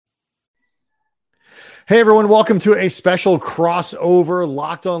Hey everyone, welcome to a special crossover.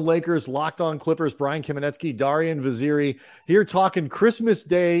 Locked on Lakers, Locked on Clippers. Brian Kamenetsky, Darian Vaziri here talking Christmas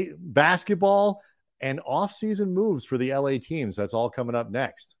Day basketball and off-season moves for the LA teams. That's all coming up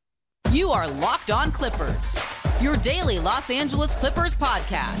next. You are Locked On Clippers, your daily Los Angeles Clippers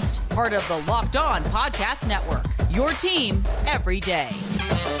podcast, part of the Locked On Podcast Network, your team every day.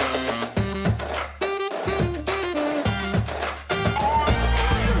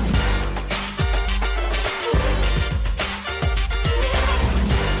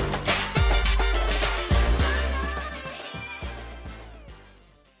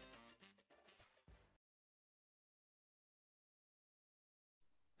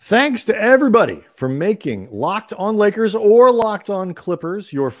 Thanks to everybody for making Locked on Lakers or Locked on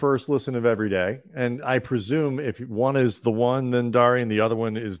Clippers your first listen of every day. And I presume if one is the one, then Darian, the other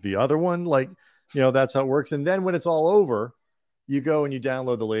one is the other one. That's how it works. And then when it's all over, you go and you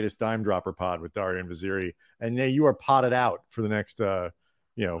download the latest Dime Dropper pod with Darian Vaziri, and you are potted out for the next,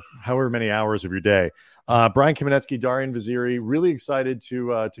 however many hours of your day. Brian Kamenetsky, Darian Vaziri, really excited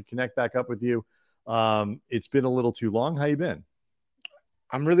to connect back up with you. It's been a little too long. How you been?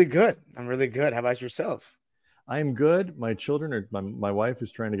 I'm really good. How about yourself? I am good. My children are. My wife is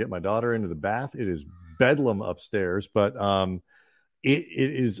trying to get my daughter into the bath. It is bedlam upstairs, but it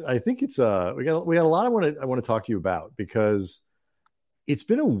is. I think it's. We got a lot I want to talk to you about because it's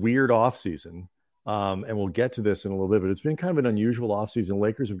been a weird off season, and we'll get to this in a little bit. But it's been kind of an unusual off season.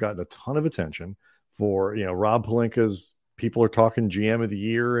 Lakers have gotten a ton of attention for Rob Pelinka's. People are talking GM of the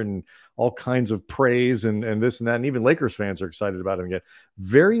year and all kinds of praise and this and that. And even Lakers fans are excited about him again.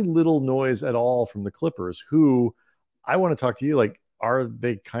 Very little noise at all from the Clippers, who I want to talk to you. Like, are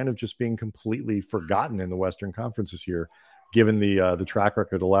they kind of just being completely forgotten in the Western Conference this year, given the track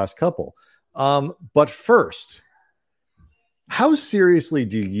record of the last couple? But first, how seriously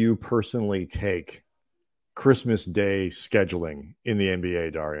do you personally take Christmas Day scheduling in the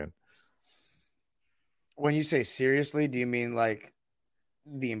NBA, Darian? When you say seriously, do you mean like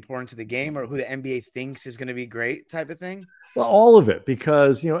the importance of the game or who the NBA thinks is going to be great type of thing? Well, all of it,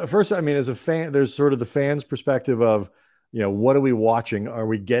 because, at first, I mean, as a fan, there's sort of the fans' perspective of, what are we watching? Are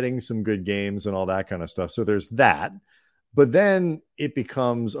we getting some good games and all that kind of stuff? So there's that. But then it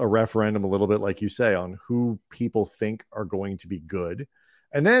becomes a referendum a little bit, like you say, on who people think are going to be good.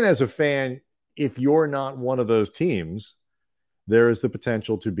 And then as a fan, if you're not one of those teams, there is the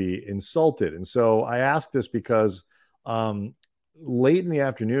potential to be insulted. And so I ask this because late in the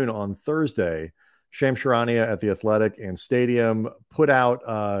afternoon on Thursday, Shams Charania at The Athletic and Stadium put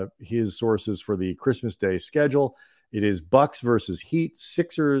out his sources for the Christmas Day schedule. It is Bucks versus Heat,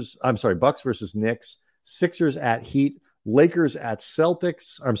 Bucks versus Knicks, Sixers at Heat, Lakers at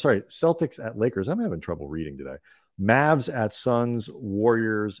Celtics. Celtics at Lakers. I'm having trouble reading today. Mavs at Suns,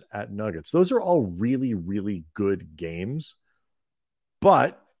 Warriors at Nuggets. Those are all really, really good games.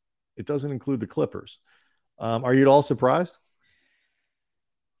 But it doesn't include the Clippers. Are you at all surprised?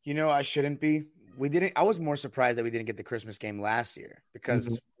 I shouldn't be. I was more surprised that we didn't get the Christmas game last year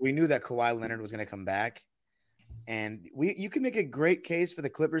because we knew that Kawhi Leonard was going to come back. And you can make a great case for the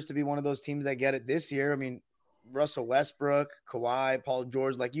Clippers to be one of those teams that get it this year. I mean, Russell Westbrook, Kawhi, Paul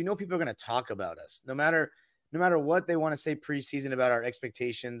George, people are going to talk about us. No matter what they want to say preseason about our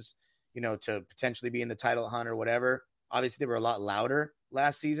expectations, to potentially be in the title hunt or whatever. Obviously, they were a lot louder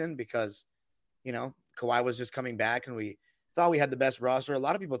last season because, Kawhi was just coming back and we thought we had the best roster. A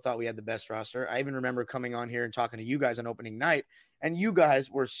lot of people thought we had the best roster. I even remember coming on here and talking to you guys on opening night, and you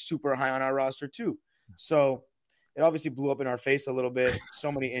guys were super high on our roster too. So it obviously blew up in our face a little bit.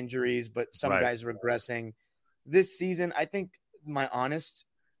 So many injuries, but some guys regressing. This season, I think my honest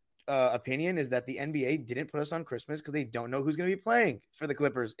opinion is that the NBA didn't put us on Christmas because they don't know who's going to be playing for the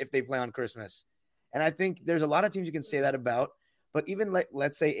Clippers if they play on Christmas. And I think there's a lot of teams you can say that about, but even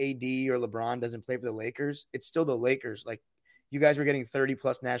let's say AD or LeBron doesn't play for the Lakers, it's still the Lakers. Like, you guys were getting 30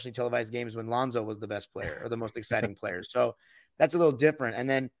 plus nationally televised games when Lonzo was the best player or the most exciting player. So that's a little different. And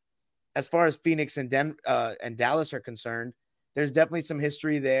then as far as Phoenix and Dallas are concerned, there's definitely some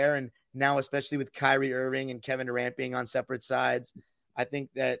history there. And now, especially with Kyrie Irving and Kevin Durant being on separate sides, I think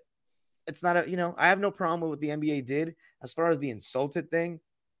that it's not I have no problem with what the NBA did. As far as the insulted thing,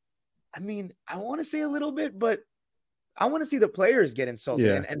 I mean, I want to say a little bit, but I want to see the players get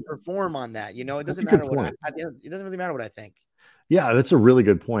insulted and perform on that. It doesn't matter what it doesn't really matter what I think. Yeah, that's a really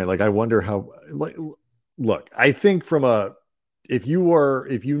good point. Like, I wonder how. Look, I think if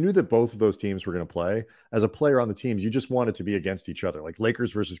you knew that both of those teams were going to play, as a player on the teams, you just want it to be against each other, like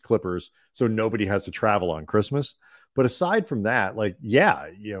Lakers versus Clippers, so nobody has to travel on Christmas. But aside from that,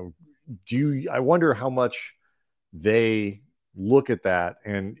 I wonder how much they look at that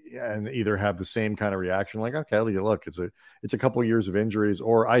and either have the same kind of reaction, like, okay, look, it's a couple of years of injuries,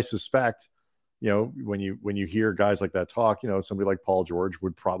 or I suspect, when you hear guys like that talk, somebody like Paul George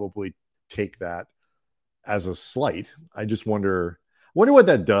would probably take that as a slight. I just wonder what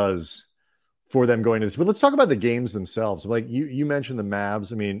that does for them going to this. But let's talk about the games themselves. Like you mentioned the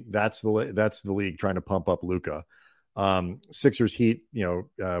Mavs. I mean, that's the league trying to pump up Luka. Sixers, Heat,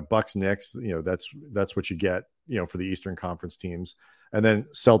 Bucks, Knicks, that's what you get, for the Eastern Conference teams. And then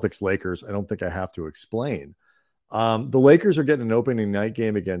Celtics, Lakers, I don't think I have to explain. The Lakers are getting an opening night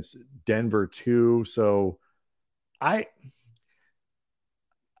game against Denver too. So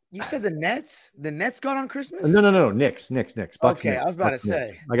you said the Nets got on Christmas? No. Knicks. Bucks, okay, Knicks, I was about Bucks, to say.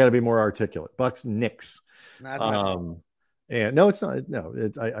 Knicks. I got to be more articulate. Bucks, Knicks. No, that's my fault. And no, it's not. No,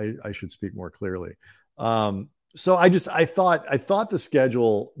 I should speak more clearly. So I thought the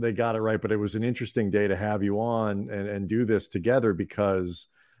schedule, they got it right, but it was an interesting day to have you on and do this together because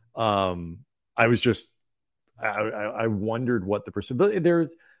I wondered what the percent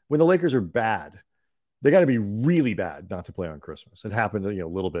when the Lakers are bad, they got to be really bad not to play on Christmas. It happened, a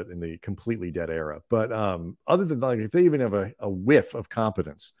little bit in the completely dead era, but other than that, if they even have a whiff of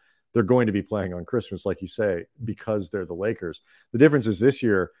competence, they're going to be playing on Christmas, like you say, because they're the Lakers. The difference is this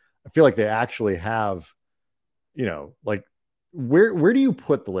year, I feel like they actually have, like where do you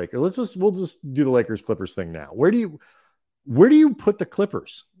put the Lakers? We'll just do the Lakers Clippers thing now. Where do you put the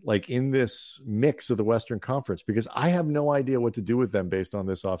Clippers, like, in this mix of the Western Conference? Because I have no idea what to do with them based on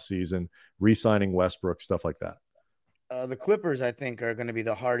this offseason, re-signing Westbrook, stuff like that. The Clippers, I think, are going to be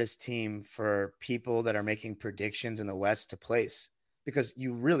the hardest team for people that are making predictions in the West to place, because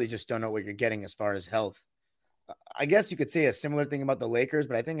you really just don't know what you're getting as far as health. I guess you could say a similar thing about the Lakers,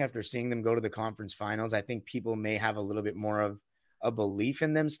 but I think after seeing them go to the conference finals, I think people may have a little bit more of a belief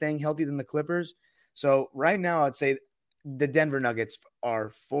in them staying healthy than the Clippers. So right now, I'd say the Denver Nuggets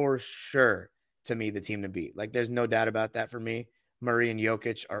are for sure, to me, the team to beat. Like, there's no doubt about that for me. Murray and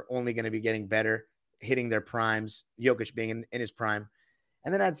Jokic are only going to be getting better, hitting their primes, Jokic being in his prime.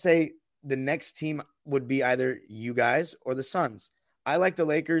 And then I'd say the next team would be either you guys or the Suns. I like the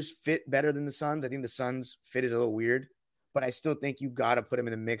Lakers fit better than the Suns. I think the Suns fit is a little weird, but I still think you got to put them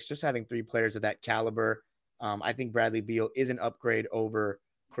in the mix. Just having three players of that caliber. I think Bradley Beal is an upgrade over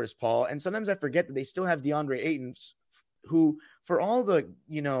Chris Paul. And sometimes I forget that they still have DeAndre Ayton, who, for all the,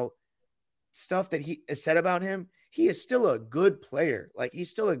 stuff that he has said about him, he is still a good player. Like, he's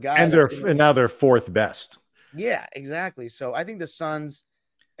still a guy. And now they're fourth best. Yeah, exactly. So I think the Suns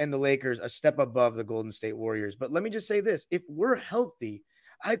and the Lakers a step above the Golden State Warriors. But let me just say this. If we're healthy,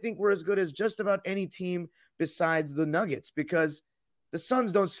 I think we're as good as just about any team besides the Nuggets, because the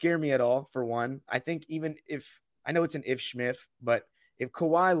Suns don't scare me at all, for one. I think even if – I know it's an if Schmiff, but if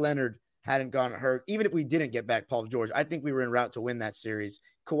Kawhi Leonard hadn't gotten hurt, even if we didn't get back Paul George, I think we were en route to win that series.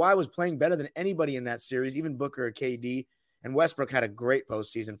 Kawhi was playing better than anybody in that series, even Booker or KD, and Westbrook had a great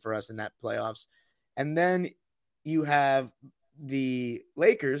postseason for us in that playoffs. And then you have the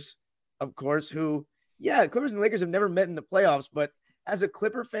Lakers, of course, who, the Clippers and Lakers have never met in the playoffs, but as a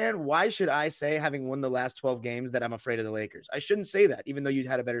Clipper fan, why should I say, having won the last 12 games, that I'm afraid of the Lakers? I shouldn't say that, even though you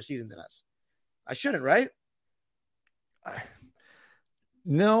had a better season than us. I shouldn't, right?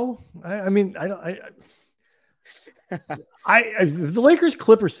 No, I mean, I don't. The Lakers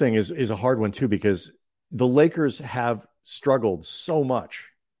Clippers thing is a hard one too, because the Lakers have struggled so much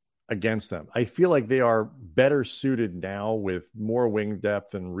against them. I feel like they are better suited now with more wing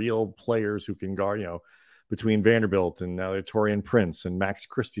depth and real players who can guard, between Vanderbilt and now they're Taurean Prince and Max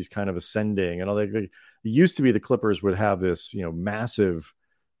Christie's kind of ascending. And all it used to be the Clippers would have this, massive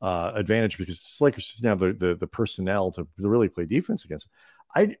advantage because the Lakers just didn't have the personnel to really play defense against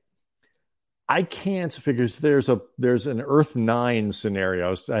them. I can't figure there's an Earth 9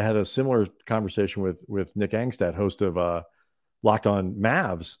 scenario. I had a similar conversation with Nick Angstad, host of Locked On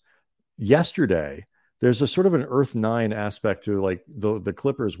Mavs, yesterday. There's a sort of an Earth 9 aspect to like the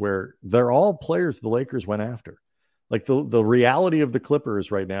Clippers where they're all players the Lakers went after. Like the reality of the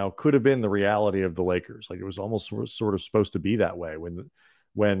Clippers right now could have been the reality of the Lakers. Like it was almost sort of supposed to be that way when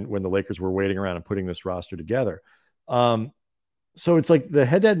the Lakers were waiting around and putting this roster together. So it's like the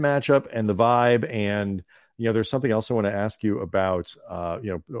head-to-head matchup and the vibe. And, there's something else I want to ask you about,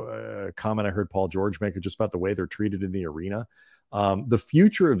 a comment I heard Paul George make just about the way they're treated in the arena. The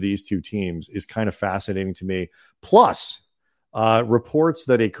future of these two teams is kind of fascinating to me. Plus, reports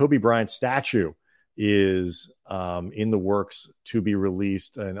that a Kobe Bryant statue is in the works to be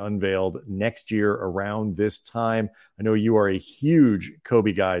released and unveiled next year around this time. I know you are a huge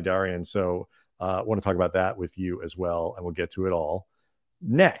Kobe guy, Darian, so I want to talk about that with you as well, and we'll get to it all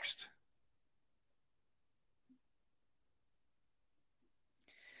next.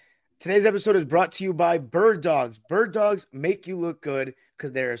 Today's episode is brought to you by Bird Dogs. Bird Dogs make you look good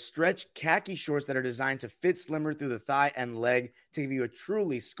because they're stretch khaki shorts that are designed to fit slimmer through the thigh and leg to give you a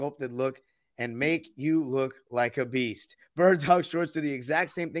truly sculpted look and make you look like a beast. Bird Dog shorts do the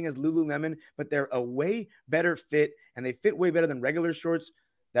exact same thing as Lululemon, but they're a way better fit, and they fit way better than regular shorts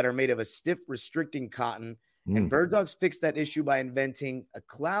that are made of a stiff, restricting cotton. And Bird Dogs fixed that issue by inventing a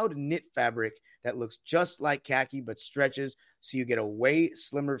cloud knit fabric that looks just like khaki but stretches, so you get a way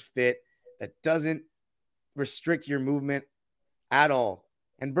slimmer fit that doesn't restrict your movement at all.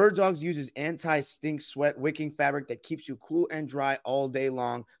 And Bird Dogs uses anti-stink sweat wicking fabric that keeps you cool and dry all day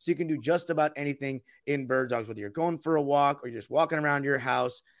long, so you can do just about anything in Bird Dogs, whether you're going for a walk or you're just walking around your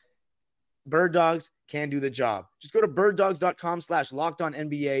house. Bird Dogs can do the job. Just go to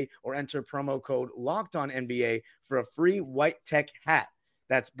birddogs.com/LockedOnNBA or enter promo code LockedOnNBA for a free white tech hat.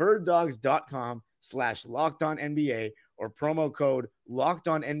 That's birddogs.com/LockedOnNBA or promo code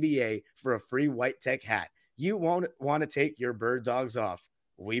LockedOnNBA for a free white tech hat. You won't want to take your Bird Dogs off.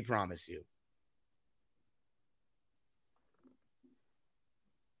 We promise you.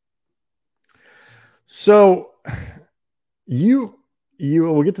 So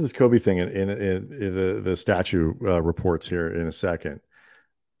we'll get to this Kobe thing in the statue reports here in a second.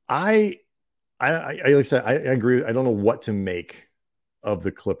 I like I said, I agree. I don't know what to make of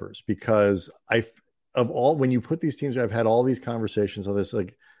the Clippers because when you put these teams, I've had all these conversations on this,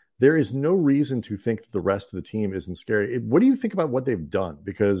 like there is no reason to think that the rest of the team isn't scary. What do you think about what they've done?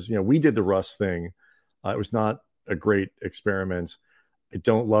 Because, we did the Russ thing. It was not a great experiment. I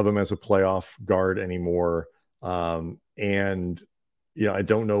don't love him as a playoff guard anymore. And I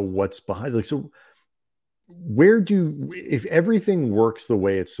don't know what's behind. Like, so if everything works the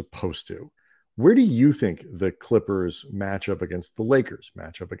way it's supposed to, where do you think the Clippers match up against the Lakers,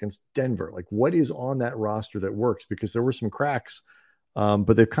 match up against Denver? Like, what is on that roster that works? Because there were some cracks,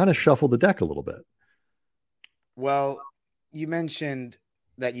 but they've kind of shuffled the deck a little bit. Well, you mentioned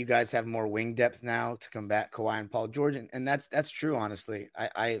that you guys have more wing depth now to combat Kawhi and Paul George, and that's true. Honestly,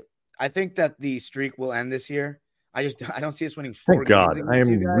 I think that the streak will end this year. I don't see us winning 4 Thank God. games. I am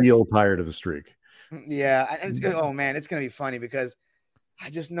real tired of the streak. Yeah, and it's gonna be funny because I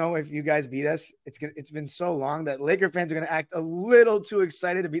just know if you guys beat us, it's been so long that Laker fans are gonna act a little too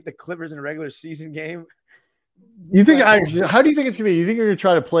excited to beat the Clippers in a regular season game. You think? How do you think it's gonna be? You think you're gonna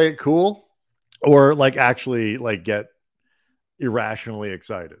try to play it cool, or like actually like get irrationally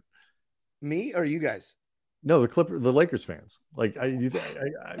excited? Me or you guys? No, the Lakers fans. Like I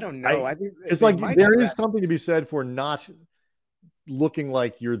don't know. I think it's like there is something to be said for not looking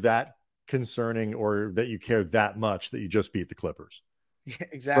like you're that concerning or that you care that much that you just beat the Clippers. Yeah,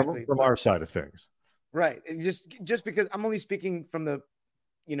 exactly. From our side of things. Right. And just because I'm only speaking from the,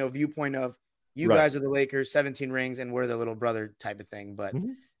 viewpoint of you guys are the Lakers, 17 rings, and we're the little brother type of thing. But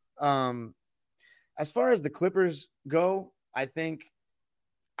as far as the Clippers go, I think,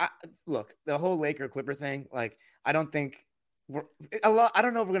 look, the whole Laker Clipper thing, like, I don't think I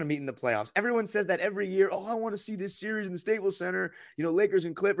don't know if we're going to meet in the playoffs. Everyone says that every year. Oh, I want to see this series in the Staples Center, Lakers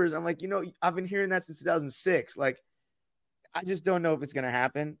and Clippers. I'm like, I've been hearing that since 2006. Like, I just don't know if it's going to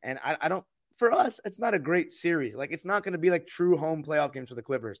happen. And I don't, for us, it's not a great series. Like, it's not going to be like true home playoff games for the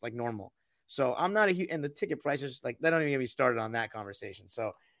Clippers, like normal. So I'm not and the ticket prices, like, they don't even get me started on that conversation.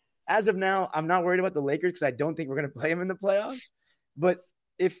 So as of now, I'm not worried about the Lakers because I don't think we're going to play them in the playoffs. But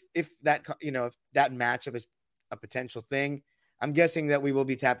if that, if that matchup is a potential thing, I'm guessing that we will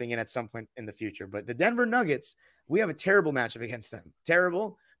be tapping in at some point in the future. But the Denver Nuggets, we have a terrible matchup against them.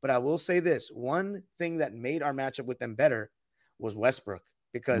 Terrible. But I will say this. One thing that made our matchup with them better was Westbrook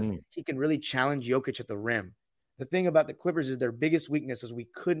because he can really challenge Jokic at the rim. The thing about the Clippers is their biggest weakness is we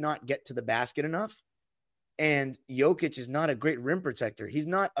could not get to the basket enough. And Jokic is not a great rim protector. He's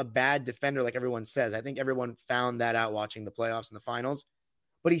not a bad defender like everyone says. I think everyone found that out watching the playoffs and the finals.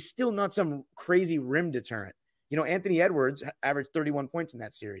 But he's still not some crazy rim deterrent. Anthony Edwards averaged 31 points in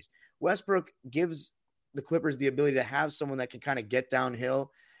that series. Westbrook gives the Clippers the ability to have someone that can kind of get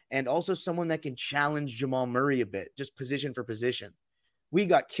downhill and also someone that can challenge Jamal Murray a bit, just position for position. We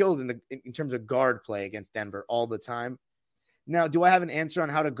got killed in terms of guard play against Denver all the time. Now, do I have an answer on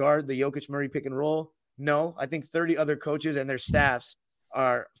how to guard the Jokic Murray pick and roll? No. I think 30 other coaches and their staffs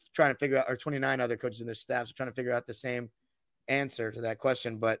are trying to figure out, or 29 other coaches and their staffs are trying to figure out the same answer to that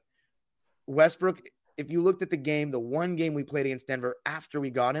question. But Westbrook, if you looked at the game, the one game we played against Denver after we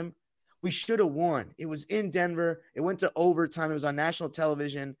got him, we should have won. It was in Denver. It went to overtime. It was on national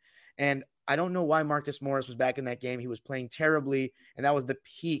television. And I don't know why Marcus Morris was back in that game. He was playing terribly. And that was the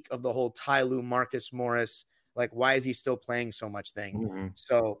peak of the whole Ty Lue, Marcus Morris. Like, why is he still playing so much thing?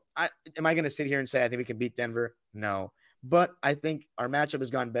 So am I going to sit here and say I think we can beat Denver? No. but I think our matchup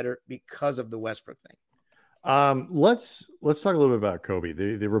has gotten better because of the Westbrook thing. Let's talk a little bit about Kobe.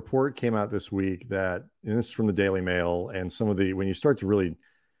 The report came out this week that, and this is from the Daily Mail, and some of the, when you start to really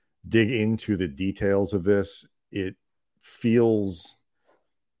dig into the details of this, it feels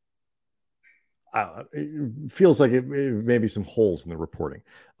like it may be some holes in the reporting.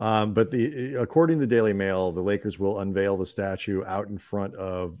 But according to the Daily Mail, the Lakers will unveil the statue out in front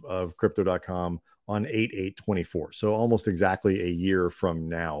of Crypto.com on 8/8/24. So almost exactly a year from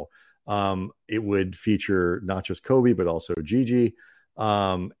now. It would feature not just Kobe, but also Gigi,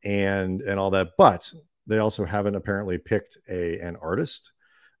 and all that. But they also haven't apparently picked an artist.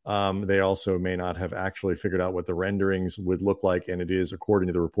 They also may not have actually figured out what the renderings would look like. And it is, according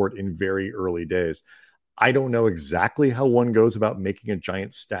to the report, in very early days. I don't know exactly how one goes about making a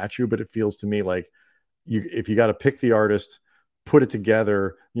giant statue, but it feels to me like if you got to pick the artist, put it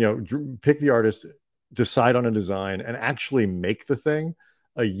together, pick the artist, decide on a design, and actually make the thing,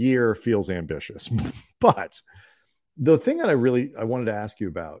 a year feels ambitious. But the thing that I wanted to ask you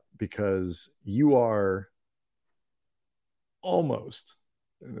about, because you are almost,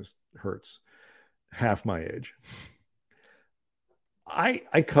 and this hurts, half my age.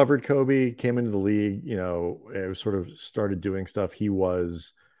 I covered Kobe, came into the league, it was sort of started doing stuff. He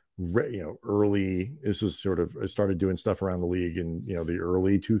was, early. This was sort of, I started doing stuff around the league in, the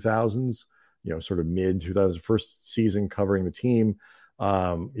early 2000s, sort of mid 2000s, first season covering the team.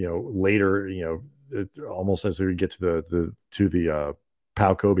 Later, almost as we get to the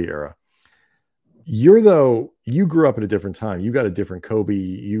Pau Kobe era. You grew up at a different time. You got a different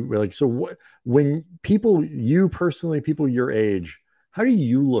Kobe. When people, you personally, people your age, how do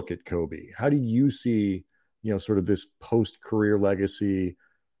you look at Kobe? How do you see, sort of this post-career legacy?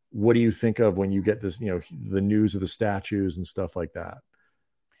 What do you think of when you get this, the news of the statues and stuff like that?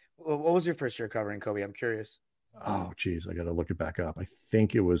 Well, what was your first year covering Kobe? I'm curious. Oh, geez, I got to look it back up. I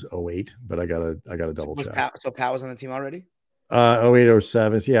think it was 2008, but I gotta double check. So Pat was on the team already? 2008,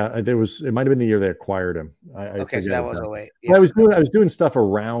 2007. Yeah, it might have been the year they acquired him. Okay, so that was 2008. Yeah. I was doing stuff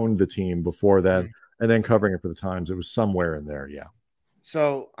around the team before that, and then covering it for the Times. It was somewhere in there. Yeah.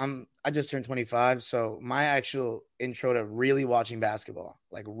 So I just turned 25. So my actual intro to really watching basketball,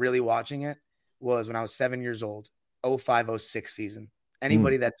 like really watching it, was when I was 7 years old, 05-06 season.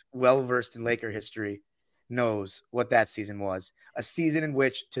 Anybody that's well versed in Laker history knows what that season was. A season in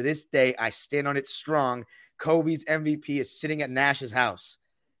which, to this day, I stand on it strong. Kobe's MVP is sitting at Nash's house.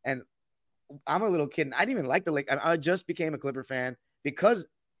 And I'm a little kid, and I didn't even like the Lakers. I just became a Clipper fan because,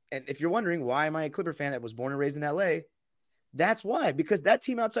 and if you're wondering why am I a Clipper fan that was born and raised in LA, that's why. Because that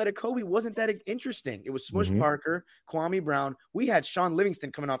team outside of Kobe wasn't that interesting. It was Smush Parker, Kwame Brown. We had Sean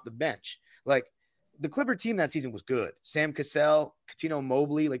Livingston coming off the bench. Like, the Clipper team that season was good. Sam Cassell, Cuttino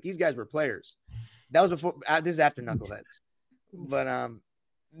Mobley, like these guys were players. That was before. This is after Knuckleheads, but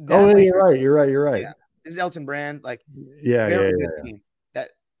you're right. Yeah. This is Elton Brand, like good team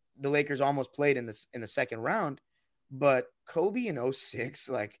that the Lakers almost played in the second round, but Kobe in 06,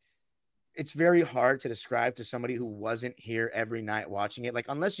 like it's very hard to describe to somebody who wasn't here every night watching it. Like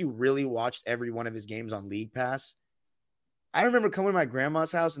unless you really watched every one of his games on League Pass. I remember coming to my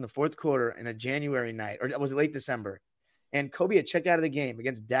grandma's house in the fourth quarter in a January night, or was it late December, and Kobe had checked out of the game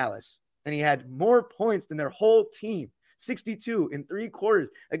against Dallas. And he had more points than their whole team, 62 in 3 quarters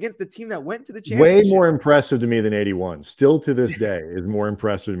against the team that went to the championship. Way more impressive to me than 81. Still to this day is more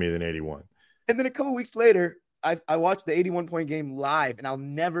impressive to me than 81. And then a couple weeks later, I watched the 81-point game live, and I'll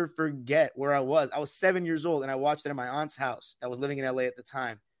never forget where I was. I was 7 years old, and I watched it at my aunt's house that was living in LA at the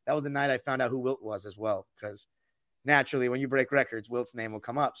time. That was the night I found out who Wilt was as well, because naturally, when you break records, Wilt's name will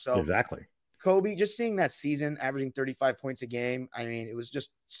come up. So exactly. Kobe, just seeing that season, averaging 35 points a game, I mean, it was just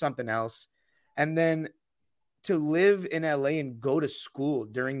something else. And then to live in LA and go to school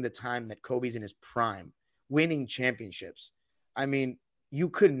during the time that Kobe's in his prime, winning championships. I mean, you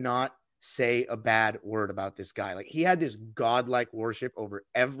could not say a bad word about this guy. Like he had this godlike worship over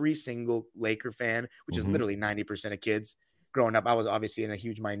every single Laker fan, which is literally 90% of kids growing up. I was obviously in a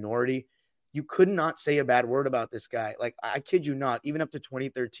huge minority. You could not say a bad word about this guy. Like, I kid you not, even up to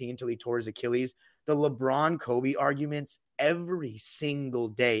 2013 till he tore his Achilles, the LeBron Kobe arguments every single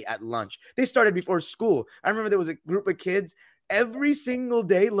day at lunch. They started before school. I remember there was a group of kids every single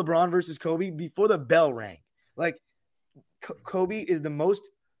day, LeBron versus Kobe, before the bell rang. Like, Kobe is the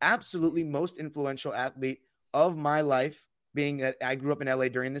absolutely most influential athlete of my life, being that I grew up in LA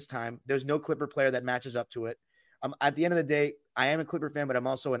during this time. There's no Clipper player that matches up to it. At the end of the day, I am a Clipper fan, but I'm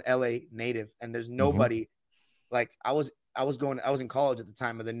also an LA native, and there's nobody like I was in college at the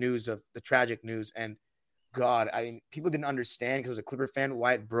time of the news of the tragic news, and God, I mean, people didn't understand because I was a Clipper fan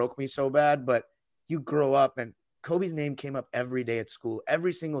why it broke me so bad. But you grow up, and Kobe's name came up every day at school,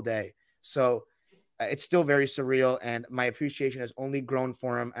 every single day. So it's still very surreal, and my appreciation has only grown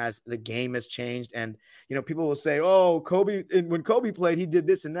for him as the game has changed. And, people will say, oh, Kobe, when Kobe played, he did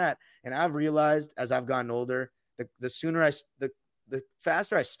this and that. And I've realized as I've gotten older, the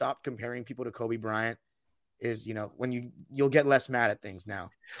faster I stop comparing people to Kobe Bryant is, when you'll get less mad at things now.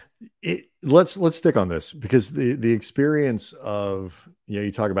 Let's stick on this, because the experience of,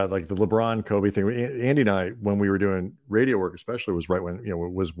 you talk about like the LeBron Kobe thing. Andy and I, when we were doing radio work, especially, was right when,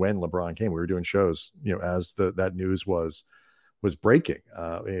 was when LeBron came. We were doing shows, as that news was breaking,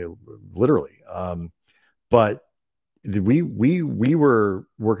 literally. But we were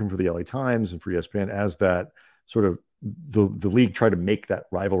working for the LA Times and for ESPN as that sort of the league tried to make that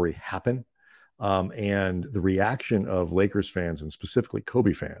rivalry happen. And the reaction of Lakers fans, and specifically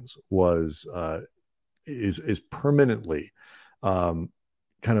Kobe fans, is permanently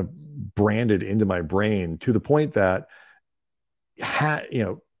kind of branded into my brain, to the point that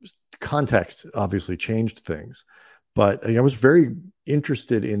context obviously changed things. But I was very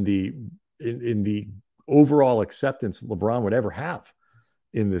interested in the overall acceptance LeBron would ever have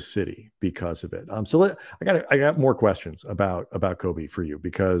in this city because of it. So I got more questions about Kobe for you,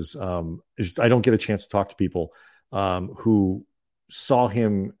 because I don't get a chance to talk to people who saw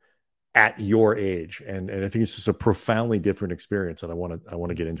him at your age, and I think it's just a profoundly different experience that I want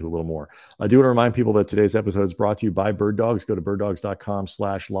to get into a little more. I do want to remind people that today's episode is brought to you by Bird Dogs. Go to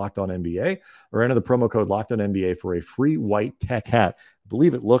birddogs.com/LockedOnNBA or enter the promo code LockedOnNBA for a free white tech hat. I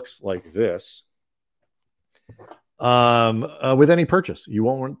believe it looks like this. With any purchase, you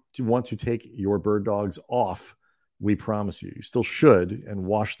won't want to take your Bird Dogs off. We promise you. You still should, and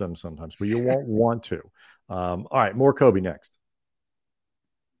wash them sometimes, but you won't want to. All right, more Kobe next.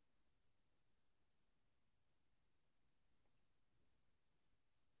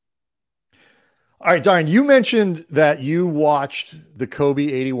 All right, Darian, you mentioned that you watched the Kobe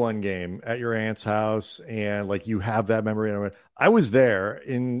 81 game at your aunt's house, and like you have that memory. I was there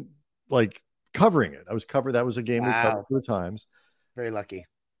in covering it. That was a game we covered 4 times. Very lucky.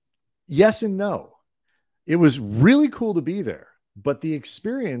 Yes and no. It was really cool to be there, but the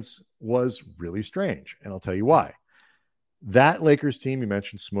experience was really strange, and I'll tell you why. That Lakers team, you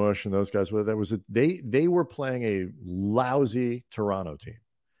mentioned Smush and those guys, they were playing a lousy Toronto team.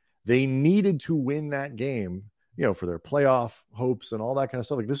 They needed to win that game, for their playoff hopes and all that kind of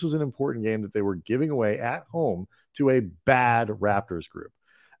stuff. Like, this was an important game that they were giving away at home to a bad Raptors group.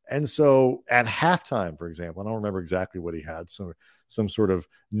 And so at halftime, for example, I don't remember exactly what he had, some sort of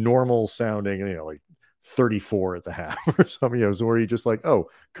normal sounding, like 34 at the half or something, so where you just like,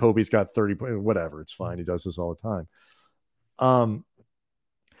 oh, Kobe's got 30, whatever, it's fine. He does this all the time.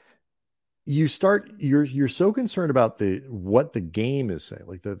 You're so concerned about what the game is saying,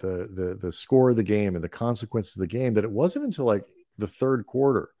 like the score of the game and the consequences of the game, that it wasn't until like the third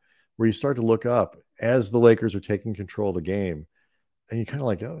quarter where you start to look up as the Lakers are taking control of the game, and you kind of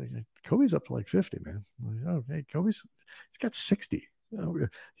like, oh, Kobe's up to like 50, man. Oh, hey, he's got 60.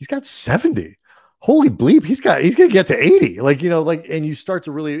 He's got 70. Holy bleep, he's gonna get to 80. And you start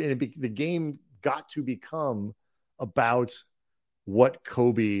to really, the game got to become about what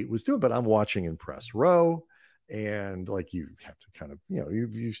Kobe was doing. But I'm watching in press row, and you have to kind of,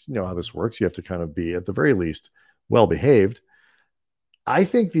 you know how this works. You have to kind of be, at the very least, well behaved. I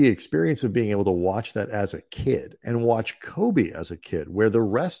think the experience of being able to watch that as a kid and watch Kobe as a kid, where the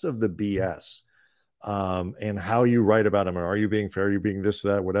rest of the BS and how you write about him, or are you being fair, are you being this,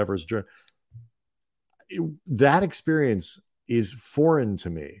 that, whatever is, that experience is foreign to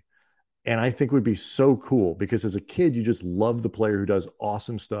me. And I think would be so cool, because as a kid, you just love the player who does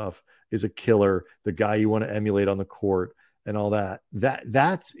awesome stuff, is a killer, the guy you want to emulate on the court and all that.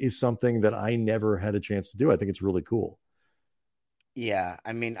 That is something that I never had a chance to do. I think it's really cool. Yeah.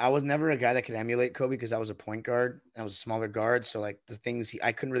 I mean, I was never a guy that could emulate Kobe, because I was a point guard. I was a smaller guard. So the things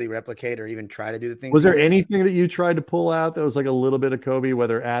I couldn't really replicate or even try to do the things. Was there anything that you tried to pull out that was like a little bit of Kobe,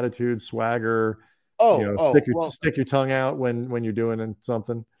 whether attitude, swagger, stick your tongue out when you're doing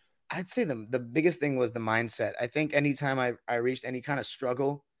something? I'd say the biggest thing was the mindset. I think anytime I reached any kind of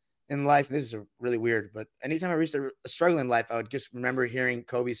struggle in life, this is really weird, but anytime I reached a struggle in life, I would just remember hearing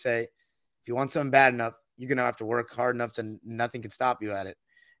Kobe say, if you want something bad enough, you're going to have to work hard enough to nothing can stop you at it.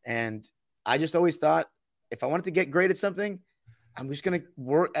 And I just always thought, if I wanted to get great at something, I'm just going to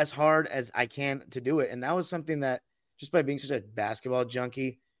work as hard as I can to do it. And that was something that, just by being such a basketball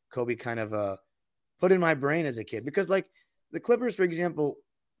junkie, Kobe kind of put in my brain as a kid. Because like the Clippers, for example,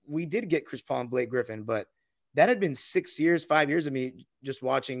 we did get Chris Paul and Blake Griffin, but that had been 5 years of me just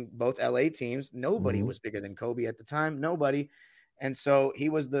watching both LA teams. Nobody was bigger than Kobe at the time. Nobody. And so he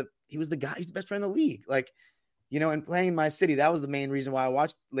was the guy, he's the best player in the league. Like, and playing in my city, that was the main reason why I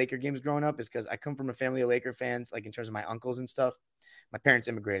watched Laker games growing up, is because I come from a family of Laker fans, like in terms of my uncles and stuff. My parents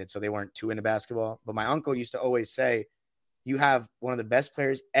immigrated, so they weren't too into basketball. But my uncle used to always say, you have one of the best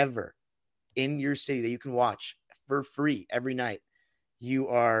players ever in your city that you can watch for free every night.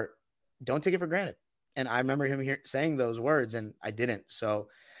 Don't take it for granted. And I remember him saying those words, and I didn't. So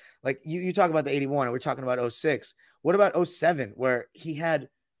like you talk about the 81, and we're talking about 06. What about 07, where he had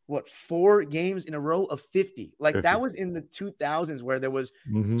 4 games in a row of 50? Like 50. that was in the 2000s, where there was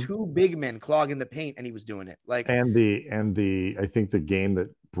 2 big men clogging the paint, and he was doing it. Like, and the I think the game that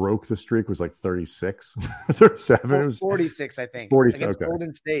broke the streak was like 36, 37. It was 46, I think. 46 against okay.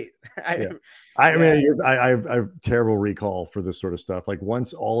 Golden State. I mean, I have terrible recall for this sort of stuff. Like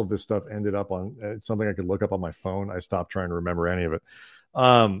once all of this stuff ended up on something I could look up on my phone, I stopped trying to remember any of it.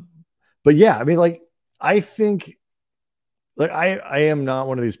 But yeah, I mean, like I think, like I am not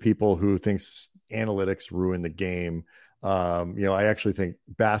one of these people who thinks analytics ruin the game. I actually think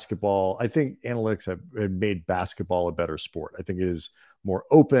analytics have made basketball a better sport. I think it is more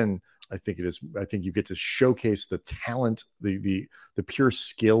open. I think you get to showcase the talent, the pure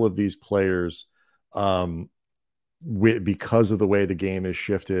skill of these players, because of the way the game is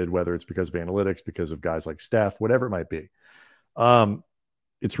shifted, whether it's because of analytics, because of guys like Steph, whatever it might be.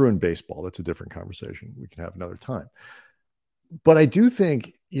 It's ruined baseball. That's a different conversation we can have another time. But I do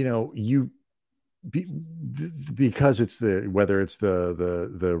think, because it's whether it's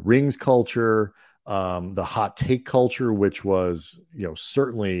the rings culture, the hot take culture, which was,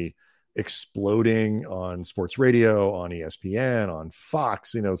 certainly exploding on sports radio, on ESPN, on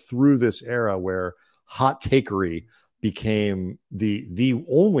Fox, through this era where hot takery became the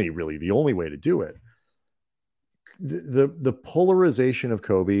only way to do it. The polarization of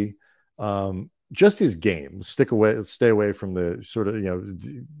Kobe, just his game, stay away from the sort of,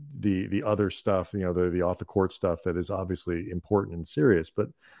 the other stuff, the off the court stuff that is obviously important and serious. But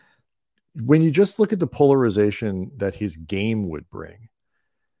when you just look at the polarization that his game would bring,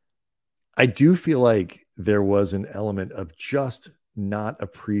 I do feel like there was an element of just not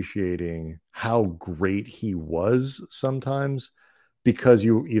appreciating how great he was sometimes, because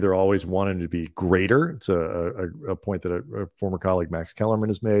you either always wanted to be greater. It's a point that a former colleague, Max Kellerman,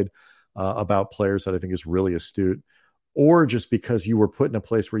 has made about players that I think is really astute, or just because you were put in a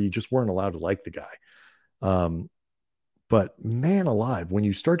place where you just weren't allowed to like the guy. But man alive, when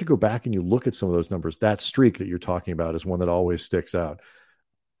you start to go back and you look at some of those numbers, that streak that you're talking about is one that always sticks out.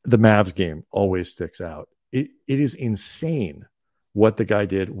 The Mavs game always sticks out. It is insane what the guy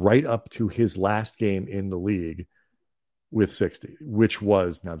did right up to his last game in the league with 60,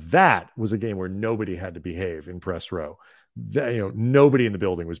 that was a game where nobody had to behave in press row. Nobody in the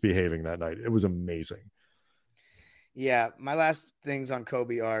building was behaving that night. It was amazing. Yeah. My last things on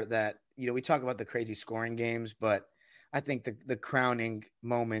Kobe are that, we talk about the crazy scoring games, but I think the crowning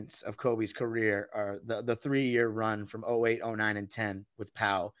moments of Kobe's career are the 3-year run from 08, 09, and 10 with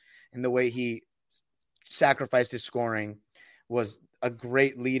Pau, and the way he sacrificed his scoring was a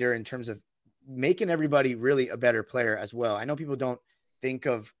great leader in terms of making everybody really a better player as well. I know people don't think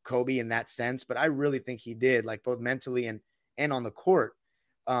of Kobe in that sense, but I really think he did, like both mentally and on the court.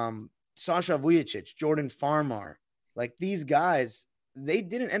 Sasha Vujacic, Jordan Farmar, like these guys, they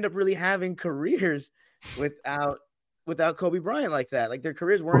didn't end up really having careers without Kobe Bryant like that. Like their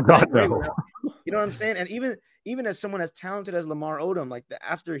careers weren't that great. You know what I'm saying? And even as someone as talented as Lamar Odom, like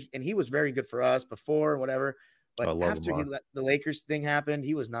and he was very good for us before and whatever, but after the Lakers thing happened,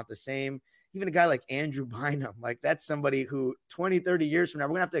 he was not the same. Even a guy like Andrew Bynum, like that's somebody who 20, 30 years from now,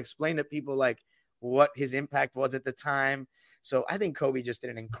 we're gonna have to explain to people like what his impact was at the time. So I think Kobe just did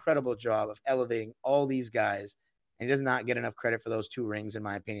an incredible job of elevating all these guys, and he does not get enough credit for those 2 rings, in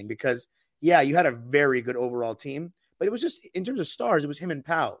my opinion, because yeah, you had a very good overall team, but it was just, in terms of stars, it was him and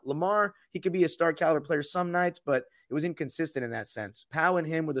Pau. Lamar, he could be a star caliber player some nights, but it was inconsistent in that sense. Pau and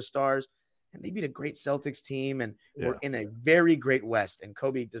him were the stars, and they beat a great Celtics team and were in a very great West, and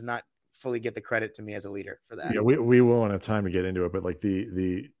Kobe does not fully get the credit to me as a leader for that. Yeah, we won't have time to get into it, but like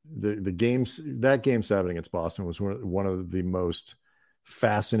the games, that game 7 against Boston was one of the most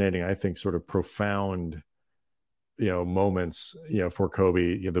fascinating, I think, sort of profound, moments, for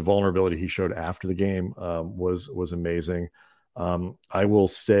Kobe. The vulnerability he showed after the game was amazing. I will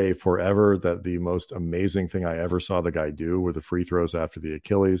say forever that the most amazing thing I ever saw the guy do were the free throws after the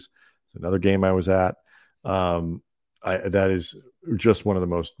Achilles. It's another game I was at. That is just one of the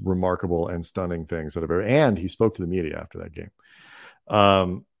most remarkable and stunning things that I've ever. And he spoke to the media after that game.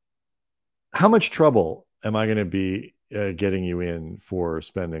 How much trouble am I going to be getting you in for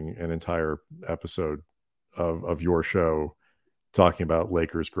spending an entire episode of your show talking about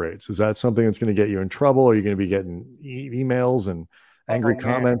Lakers greats. Is that something that's going to get you in trouble? Are you going to be getting emails and angry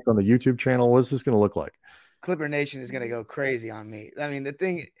comments on the YouTube channel? What's this going to look like? Clipper Nation is going to go crazy on me. I mean, the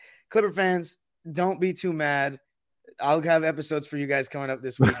thing, Clipper fans, don't be too mad. I'll have episodes for you guys coming up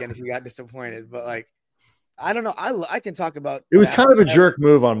this weekend if you got disappointed. But like, I don't know. I can talk about. It was kind of a jerk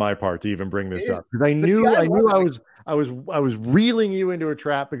move on my part to even bring this up because I knew I was reeling you into a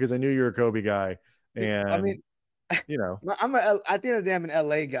trap because I knew you're a Kobe guy, and I mean, you know, at the end of the day, I'm an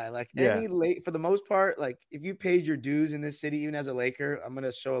LA guy. Like for the most part, like if you paid your dues in this city, even as a Laker, I'm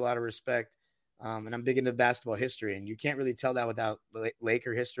gonna show a lot of respect. And I'm big into basketball history, and you can't really tell that without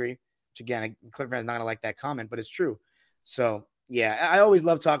Laker history. Which again, Clipper fans not gonna like that comment, but it's true. So yeah, I always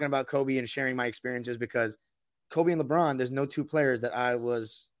love talking about Kobe and sharing my experiences because Kobe and LeBron, there's no two players that I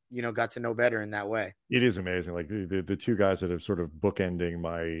was, got to know better in that way. It is amazing. Like the two guys that have sort of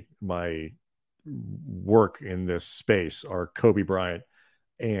bookending my work in this space are Kobe Bryant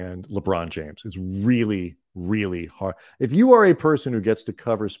and LeBron James. It's really, really hard. If you are a person who gets to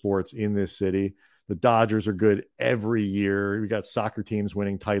cover sports in this city, the Dodgers are good every year. We got soccer teams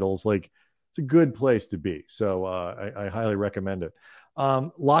winning titles. Like it's a good place to be. So I highly recommend it.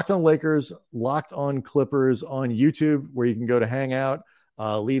 Locked on Lakers, Locked on Clippers on YouTube, where you can go to hang out,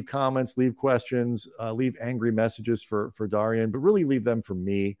 leave comments, leave questions, leave angry messages for Darian, but really leave them for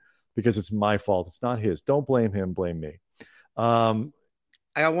me because it's my fault. It's not his. Don't blame him. Blame me. I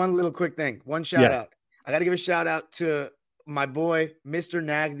got one little quick thing. One shout out. I got to give a shout out to my boy, Mr.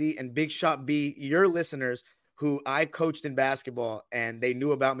 Nagdi and Big Shot B, your listeners who I coached in basketball, and they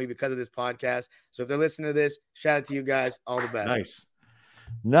knew about me because of this podcast. So if they're listening to this, shout out to you guys. All the best.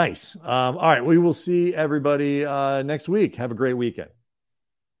 Nice. All right. We will see everybody next week. Have a great weekend.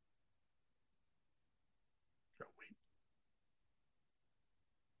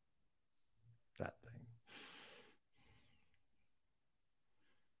 That thing.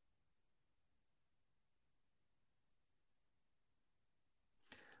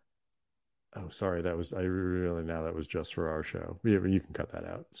 Oh, sorry. That was just for our show. You can cut that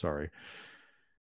out. Sorry.